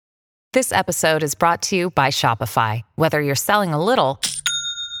This episode is brought to you by Shopify. Whether you're selling a little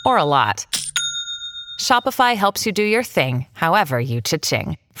or a lot, Shopify helps you do your thing, however you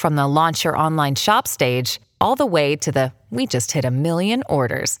cha-ching. From the launch your online shop stage, all the way to the we just hit 1 million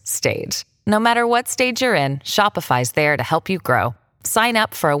orders stage. No matter what stage you're in, Shopify's there to help you grow. Sign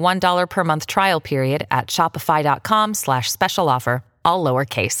up for a $1 per month trial period at shopify.com/special offer, all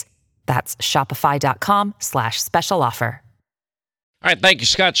lowercase. That's shopify.com/special offer. All right, thank you,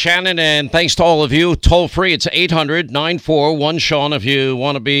 Scott Shannon, and thanks to all of you. Toll free, it's 800-941-SEAN if you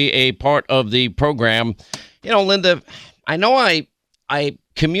want to be a part of the program. You know, Linda, I know I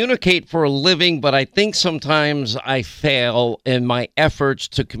communicate for a living, but I think sometimes I fail in my efforts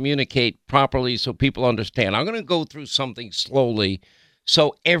to communicate properly so people understand. I'm going to go through something slowly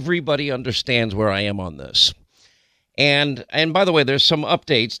so everybody understands where I am on this. And by the way, there's some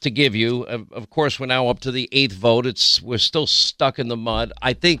updates to give you. Of course, we're now up to the 8th vote. We're still stuck in the mud.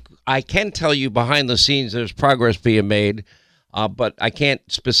 I think I can tell you behind the scenes there's progress being made, but I can't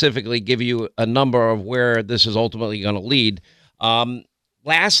specifically give you a number of where this is ultimately going to lead.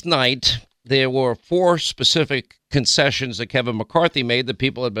 Last night, there were 4 specific concessions that Kevin McCarthy made that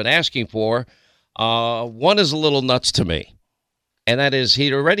people had been asking for. One is a little nuts to me. And that is,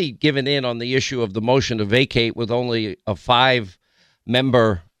 he'd already given in on the issue of the motion to vacate with only a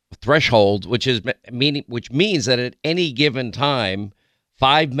 5-member threshold, which means that at any given time,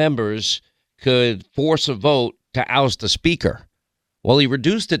 5 members could force a vote to oust a speaker. Well, he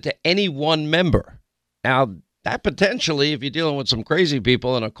reduced it to any 1 member. Now, that potentially, if you're dealing with some crazy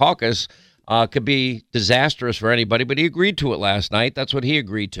people in a caucus, could be disastrous for anybody. But he agreed to it last night. That's what he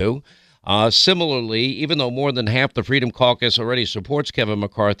agreed to. Similarly, even though more than half the Freedom Caucus already supports Kevin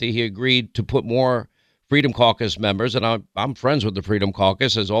McCarthy, he agreed to put more Freedom Caucus members, and I'm friends with the Freedom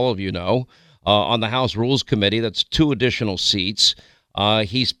Caucus, as all of you know, on the House Rules Committee. That's 2 additional seats.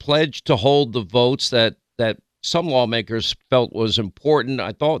 He's pledged to hold the votes that some lawmakers felt was important.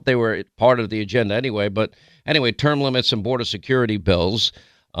 I thought they were part of the agenda anyway, but anyway, term limits and border security bills.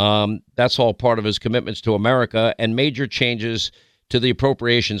 That's all part of his commitments to America, and major changes to the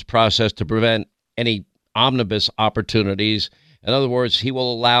appropriations process to prevent any omnibus opportunities. In other words, he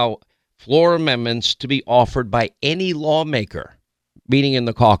will allow floor amendments to be offered by any lawmaker meeting in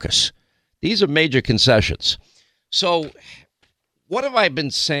the caucus. These are major concessions. So what have I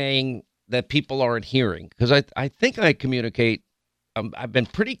been saying that people aren't hearing? Because I think I communicate, I've been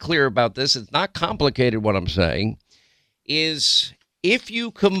pretty clear about this. It's not complicated what I'm saying, is if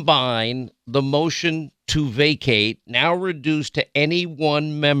you combine the motion to vacate, now reduced to any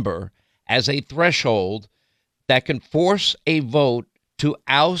 1 member, as a threshold that can force a vote to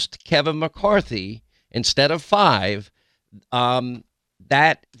oust Kevin McCarthy instead of 5,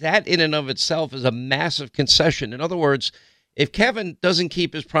 that in and of itself is a massive concession. In other words, if Kevin doesn't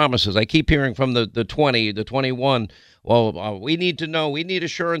keep his promises, I keep hearing from the 20, the 21, we need to know, we need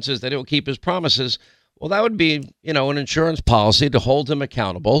assurances that he'll keep his promises. Well, that would be, an insurance policy to hold him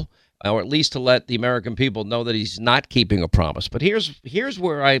accountable, or at least to let the American people know that he's not keeping a promise. But here's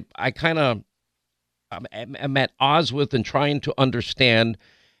where I kind of am at odds with and trying to understand.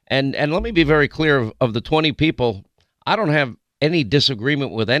 And let me be very clear, of the 20 people, I don't have any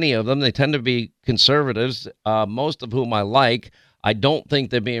disagreement with any of them. They tend to be conservatives, most of whom I like. I don't think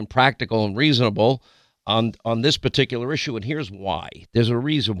they're being practical and reasonable on this particular issue. And here's why. There's a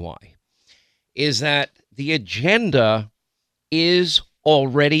reason why. Is that the agenda is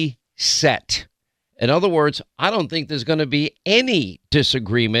already set. In other words, I don't think there's going to be any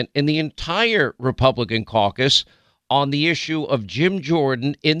disagreement in the entire Republican caucus on the issue of Jim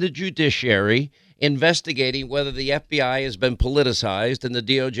Jordan in the judiciary investigating whether the FBI has been politicized and the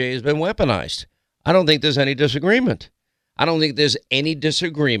DOJ has been weaponized. I don't think there's any disagreement. I don't think there's any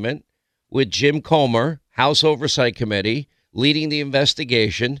disagreement with Jim Comer, House Oversight Committee, leading the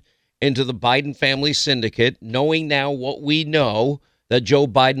investigation into the Biden family syndicate, knowing now what we know, that Joe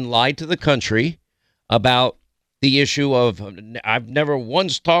Biden lied to the country about the issue of, I've never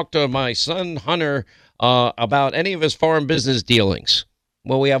once talked to my son Hunter about any of his foreign business dealings.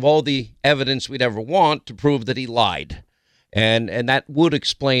 Well, we have all the evidence we'd ever want to prove that he lied. And that would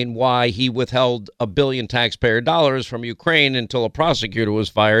explain why he withheld $1 billion taxpayer dollars from Ukraine until a prosecutor was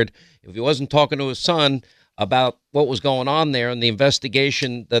fired. If he wasn't talking to his son about what was going on there and the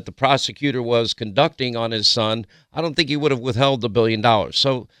investigation that the prosecutor was conducting on his son, I don't think he would have withheld the $1 billion.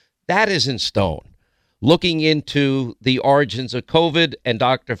 So that is in stone. Looking into the origins of COVID and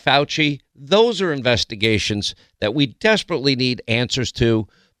Dr. Fauci, those are investigations that we desperately need answers to,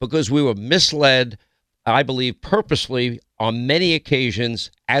 because we were misled, I believe, purposely on many occasions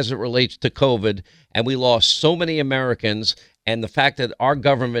as it relates to COVID. And we lost so many Americans. And the fact that our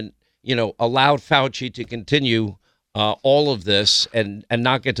government allowed Fauci to continue all of this and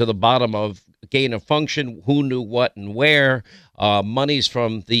not get to the bottom of gain of function, who knew what and where, monies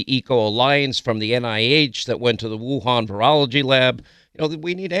from the Eco Alliance, from the NIH that went to the Wuhan Virology Lab.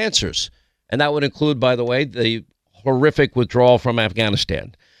 We need answers. And that would include, by the way, the horrific withdrawal from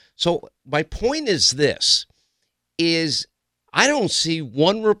Afghanistan. So my point is this, is I don't see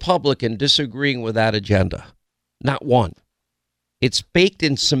one Republican disagreeing with that agenda. Not one. It's baked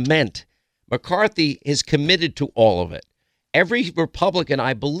in cement. McCarthy is committed to all of it. Every Republican,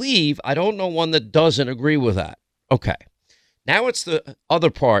 I believe, I don't know one that doesn't agree with that. Okay. Now it's the other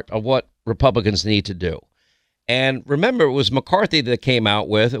part of what Republicans need to do. And remember, it was McCarthy that came out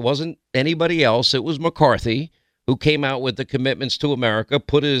with, it wasn't anybody else. It was McCarthy who came out with the commitments to America,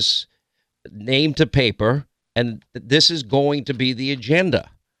 put his name to paper, and this is going to be the agenda.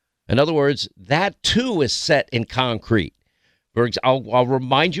 In other words, that too is set in concrete. I'll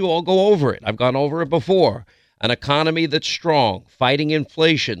remind you, I'll go over it. I've gone over it before. An economy that's strong, fighting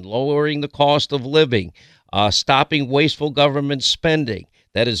inflation, lowering the cost of living, stopping wasteful government spending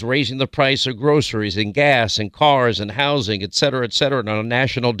that is raising the price of groceries and gas and cars and housing, et cetera, and on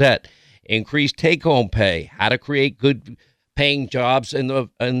national debt, increased take-home pay, how to create good paying jobs in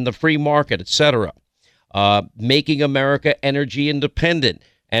the free market, et cetera, making America energy independent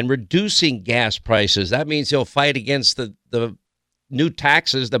and reducing gas prices. That means he'll fight against the new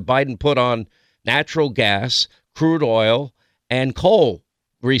taxes that Biden put on natural gas, crude oil, and coal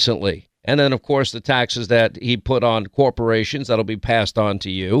recently. And then, of course, the taxes that he put on corporations that'll be passed on to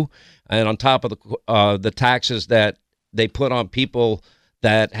you. And on top of the taxes that they put on people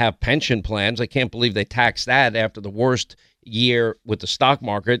that have pension plans. I can't believe they taxed that after the worst year with the stock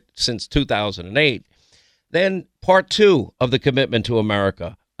market since 2008. Then part two of the commitment to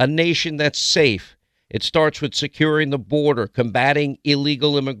America, a nation that's safe. It starts with securing the border, combating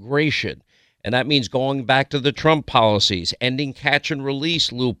illegal immigration. And that means going back to the Trump policies, ending catch and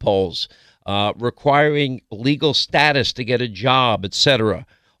release loopholes, requiring legal status to get a job, etc.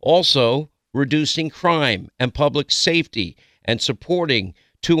 Also, reducing crime and public safety and supporting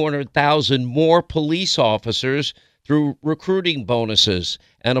 200,000 more police officers through recruiting bonuses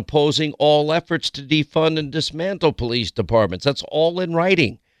and opposing all efforts to defund and dismantle police departments. That's all in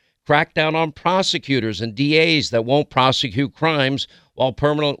writing. Crack down on prosecutors and DAs that won't prosecute crimes while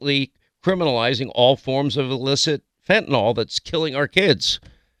permanently criminalizing all forms of illicit fentanyl that's killing our kids.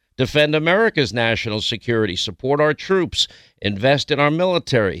 Defend America's national security, support our troops, invest in our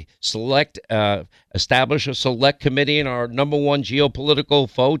military, establish a select committee in our number one geopolitical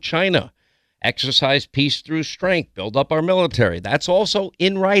foe, China, exercise peace through strength, build up our military. That's also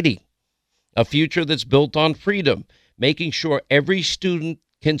in writing. A future that's built on freedom, making sure every student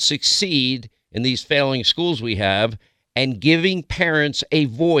can succeed in these failing schools we have, and giving parents a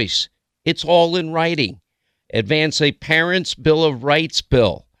voice. It's all in writing. Advance a Parents' Bill of Rights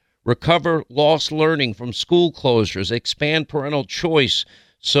bill. Recover lost learning from school closures. Expand parental choice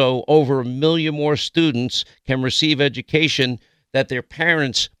so over 1 million more students can receive education that their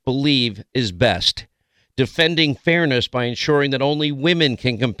parents believe is best. Defending fairness by ensuring that only women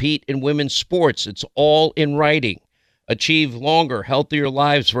can compete in women's sports. It's all in writing. Achieve longer, healthier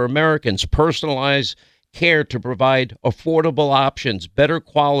lives for Americans. Personalize care to provide affordable options, better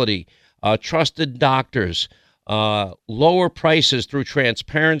quality, trusted doctors, lower prices through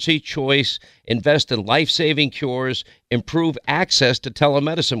transparency, choice, invest in life-saving cures, improve access to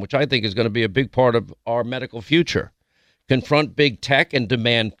telemedicine, which I think is going to be a big part of our medical future. Confront big tech and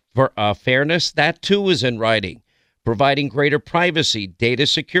demand for, fairness. That, too, is in writing. Providing greater privacy, data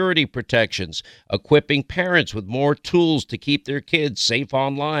security protections, equipping parents with more tools to keep their kids safe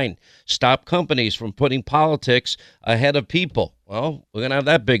online, stop companies from putting politics ahead of people. Well, we're going to have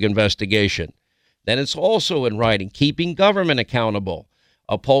that big investigation. Then it's also in writing, keeping government accountable,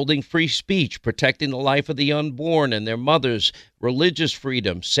 upholding free speech, protecting the life of the unborn and their mothers, religious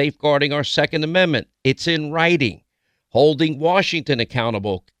freedom, safeguarding our Second Amendment. It's in writing. Holding Washington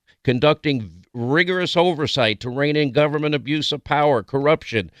accountable, conducting rigorous oversight to rein in government abuse of power,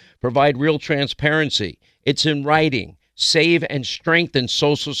 corruption, provide real transparency. It's in writing. Save and strengthen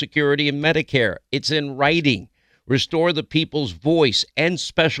Social Security and Medicare. It's in writing. Restore the people's voice and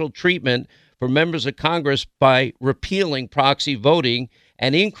special treatment for members of Congress by repealing proxy voting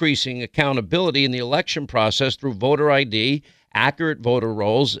and increasing accountability in the election process through voter ID, accurate voter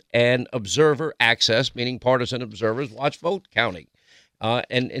rolls, and observer access, meaning partisan observers watch vote counting.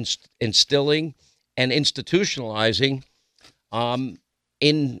 And instilling and institutionalizing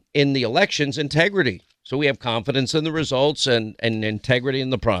in the elections integrity. So we have confidence in the results and integrity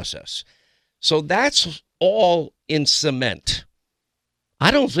in the process. So that's all in cement.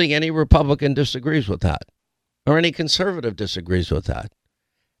 I don't think any Republican disagrees with that or any conservative disagrees with that.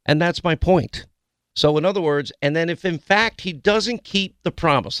 And that's my point. So in other words, and then if in fact he doesn't keep the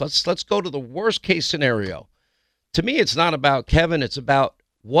promise, let's go to the worst case scenario. To me, it's not about Kevin. It's about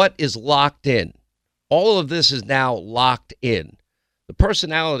what is locked in. All of this is now locked in. The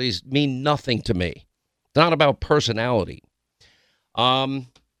personalities mean nothing to me. It's not about personality.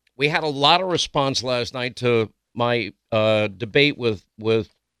 We had a lot of response last night to my debate with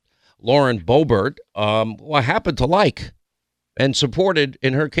Lauren Boebert, who I happen to like and supported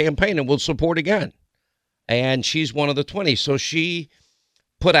in her campaign and will support again. And she's one of the 20. So she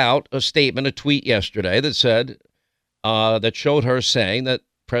put out a statement, a tweet yesterday that said, that showed her saying that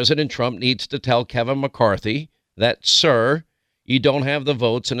President Trump needs to tell Kevin McCarthy that, sir, you don't have the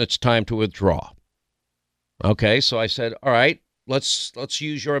votes and it's time to withdraw. Okay, so I said, all right, let's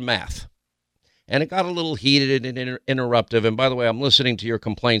use your math. And it got a little heated and interruptive. And by the way, I'm listening to your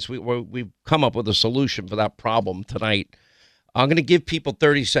complaints. We've come up with a solution for that problem tonight. I'm going to give people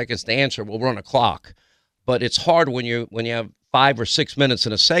 30 seconds to answer. We'll run a clock. But it's hard when you have 5 or 6 minutes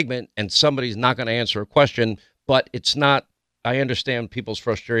in a segment and somebody's not going to answer a question. But it's not. I understand people's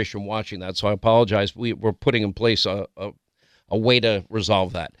frustration watching that, so I apologize. We're putting in place a way to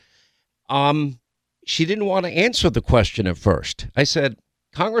resolve that. She didn't want to answer the question at first. I said,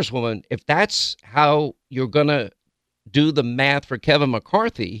 Congresswoman, if that's how you're going to do the math for Kevin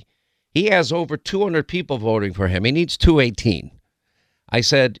McCarthy, he has over 200 people voting for him. He needs 218. I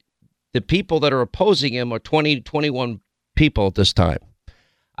said, the people that are opposing him are 21 people at this time.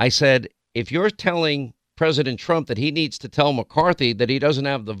 I said, if you're telling President Trump that he needs to tell McCarthy that he doesn't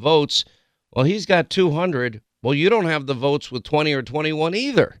have the votes, well, he's got 200. Well, you don't have the votes with 20 or 21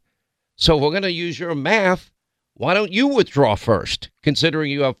 either. So we're going to use your math. Why don't you withdraw first,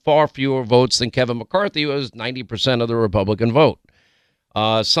 considering you have far fewer votes than Kevin McCarthy, who has 90% of the Republican vote?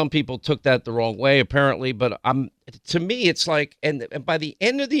 Some people took that the wrong way, apparently, but to me, it's like, and by the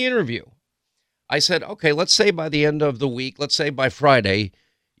end of the interview, I said, okay, let's say by the end of the week, let's say by Friday,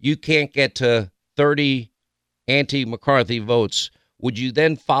 you can't get to 30 anti-McCarthy votes. Would you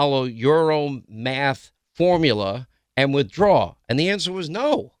then follow your own math formula and withdraw? And the answer was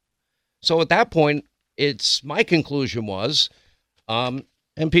no. So at that point, my conclusion was, and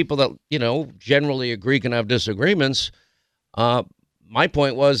people that, generally agree can have disagreements. My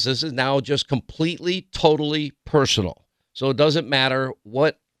point was, this is now just completely, totally personal. So it doesn't matter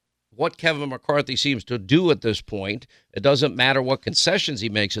what Kevin McCarthy seems to do at this point. It doesn't matter what concessions he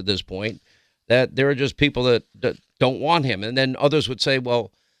makes at this point, that there are just people that don't want him. And then others would say,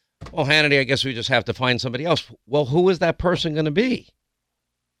 well, Hannity, I guess we just have to find somebody else. Well, who is that person going to be?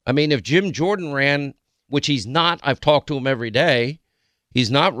 I mean, if Jim Jordan ran, which he's not, I've talked to him every day.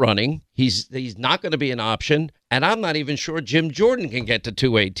 He's not running. He's not going to be an option. And I'm not even sure Jim Jordan can get to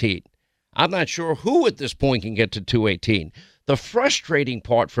 218. I'm not sure who at this point can get to 218. The frustrating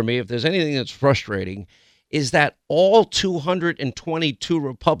part for me, if there's anything that's frustrating, is that all 222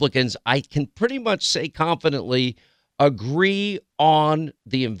 Republicans, I can pretty much say confidently, agree on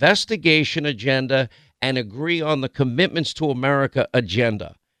the investigation agenda and agree on the commitments to America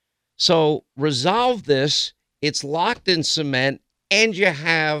agenda. So resolve this. It's locked in cement, and you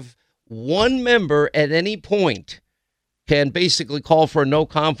have one member at any point can basically call for a no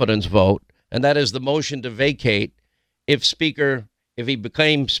confidence vote, and that is the motion to vacate if he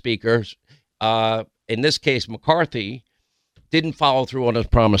became speaker, in this case, McCarthy, didn't follow through on his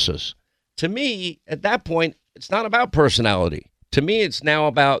promises. To me, at that point, it's not about personality. To me, it's now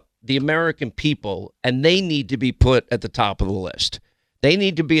about the American people, and they need to be put at the top of the list. They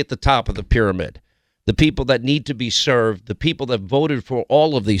need to be at the top of the pyramid. The people that need to be served, the people that voted for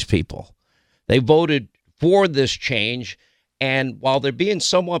all of these people. They voted for this change, and while they're being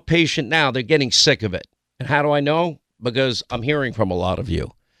somewhat patient now, they're getting sick of it. And how do I know? Because I'm hearing from a lot of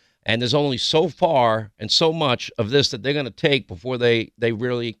you. And there's only so far and so much of this that they're going to take before they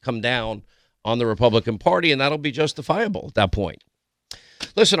really come down on the Republican Party, and that'll be justifiable at that point.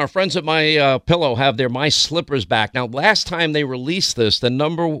 Listen, our friends at My Pillow have their My Slippers back. Now, last time they released this,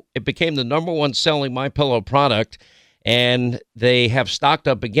 it became the number one selling My Pillow product, and they have stocked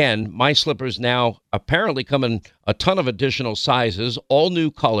up again. My Slippers now apparently come in a ton of additional sizes, all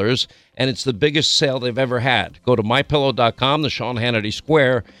new colors, and it's the biggest sale they've ever had. Go to mypillow.com, the Sean Hannity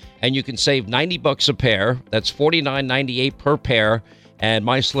Square, and you can save $90 a pair. That's $49.98 per pair. And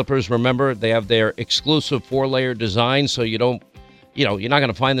My Slippers, remember, they have their exclusive 4-layer design, so you're not going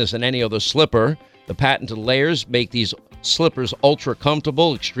to find this in any other slipper. The patented layers make these slippers ultra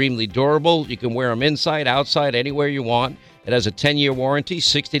comfortable, extremely durable. You can wear them inside, outside, anywhere you want. It has a 10-year warranty,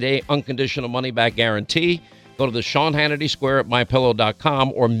 60-day unconditional money-back guarantee. Go to the Sean Hannity Square at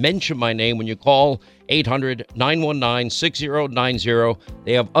MyPillow.com or mention my name when you call 800-919-6090.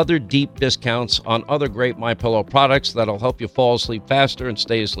 They have other deep discounts on other great MyPillow products that'll help you fall asleep faster and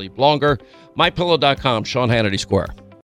stay asleep longer. MyPillow.com, Sean Hannity Square.